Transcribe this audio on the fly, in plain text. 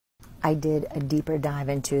I did a deeper dive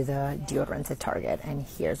into the deodorants at Target, and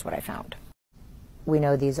here's what I found. We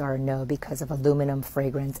know these are a no because of aluminum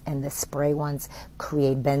fragrance, and the spray ones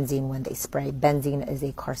create benzene when they spray. Benzene is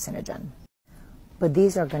a carcinogen. But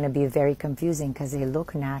these are going to be very confusing because they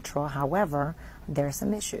look natural. However, there are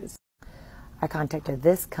some issues. I contacted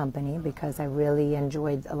this company because I really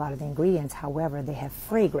enjoyed a lot of the ingredients. However, they have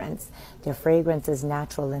fragrance. Their fragrance is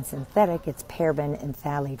natural and synthetic. It's paraben and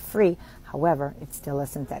phthalate-free. However, it's still a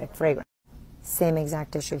synthetic fragrance. Same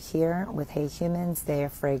exact issue here with Hey Humans. Their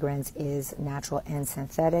fragrance is natural and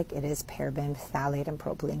synthetic. It is paraben, phthalate, and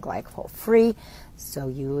propylene glycol free. So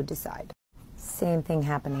you decide. Same thing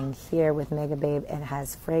happening here with Mega Babe. It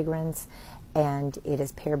has fragrance and it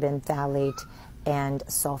is paraben, phthalate, and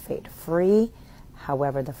sulfate free.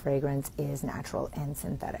 However, the fragrance is natural and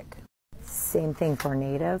synthetic. Same thing for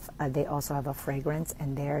Native. They also have a fragrance,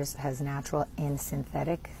 and theirs has natural and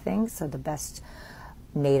synthetic things. So the best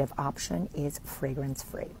Native option is fragrance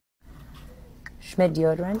free. Schmidt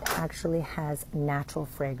deodorant actually has natural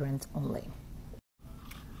fragrance only.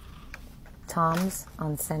 Tom's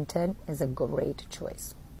Unscented is a great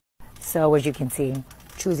choice. So as you can see,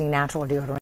 choosing natural deodorant